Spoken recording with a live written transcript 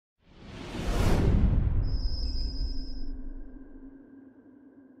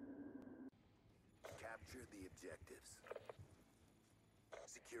objectives.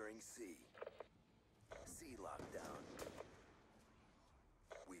 Securing C. C lockdown.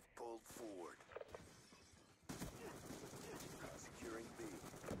 We've pulled forward. Securing B.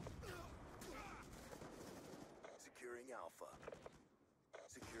 Securing Alpha.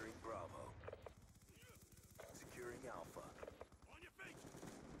 Securing Bravo. Securing Alpha. On your feet!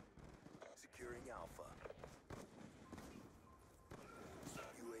 Securing Alpha.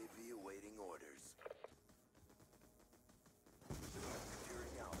 UAV awaiting orders.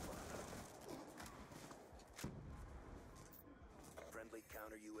 Securing Alpha. Friendly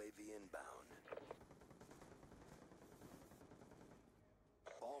counter UAV inbound.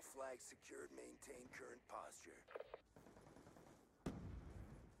 All flags secured. Maintain current posture.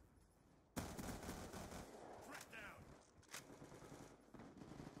 Threat down!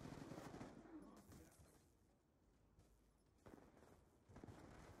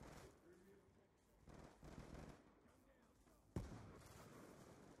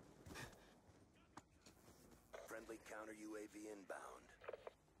 Friendly counter UAV inbound.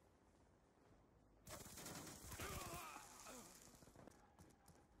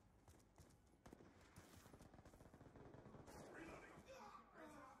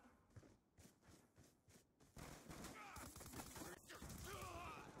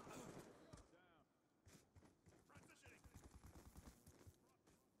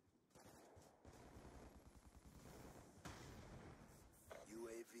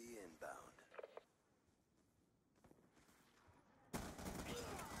 UAV inbound. He's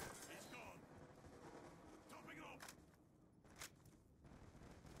gone! Topping off!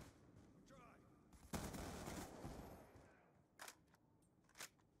 Try!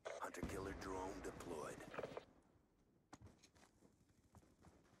 Hunter-killer drone deployed.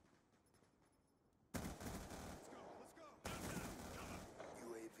 Let's go!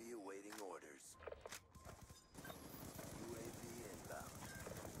 UAV awaiting orders. UAV inbound.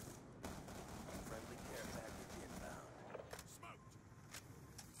 Friendly care package inbound. Smoked!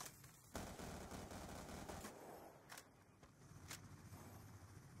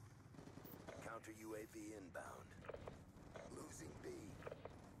 Counter UAV inbound. Losing B.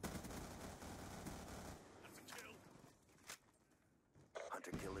 That's a kill!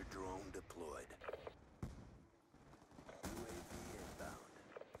 Hunter-killer drone deployed. UAV inbound.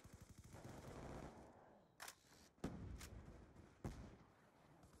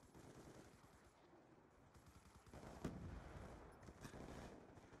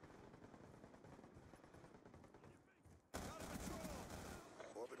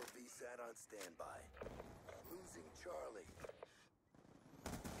 Orbital VSAT on standby. Losing Charlie.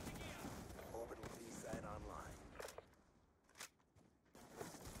 Orbital VSAT online.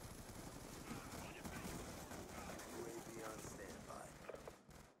 UAV on standby.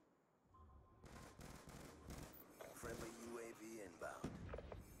 Friendly UAV inbound.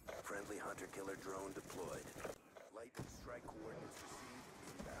 Friendly hunter-killer drone deployed. Lightning strike coordinates received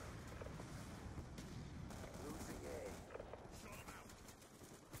inbound. Losing A. Shot him out!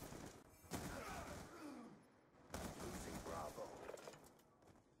 Losing Bravo.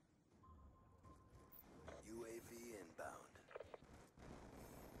 UAV inbound.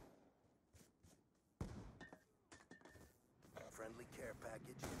 Friendly care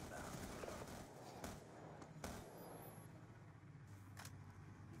package inbound.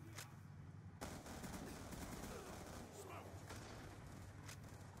 Smoked!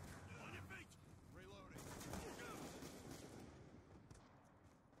 On your feet! Reloading. Go!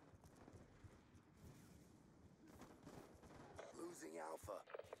 Losing Alpha.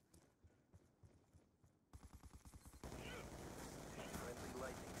 Friendly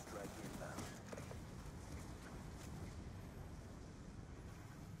lightning strike inbound.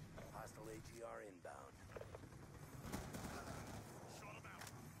 Hostile AGR inbound. Shot him out!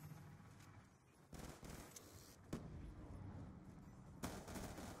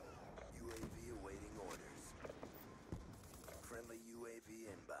 UAV awaiting orders. Friendly UAV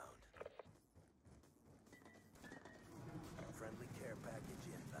inbound. Friendly care package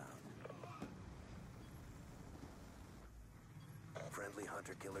inbound. Friendly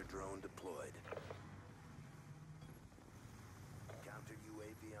hunter-killer drone deployed. Counter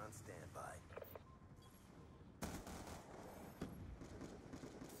UAV on standby.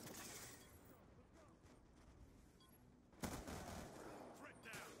 Threat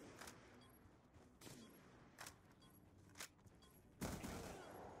down!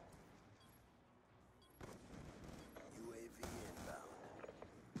 UAV inbound.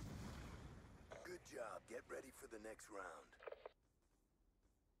 Good job. Get ready for the next round.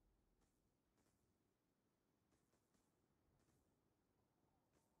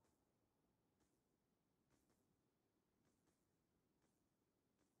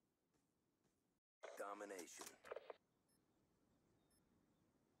 Domination.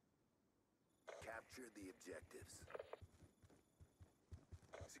 Capture the objectives.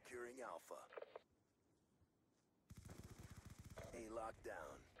 Securing Alpha. A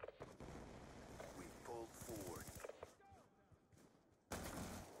lockdown. We've pulled forward.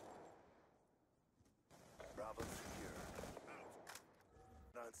 Bravo secure.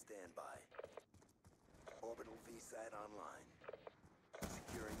 On standby. Orbital VSAT online.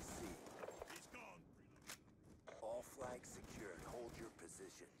 Securing C. He's gone. All flags secured. Hold your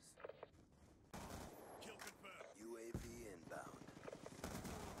positions. Kill confirmed. UAV inbound.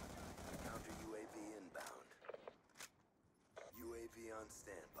 Counter UAV inbound. UAV on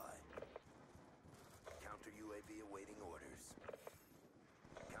standby. Counter UAV awaiting orders.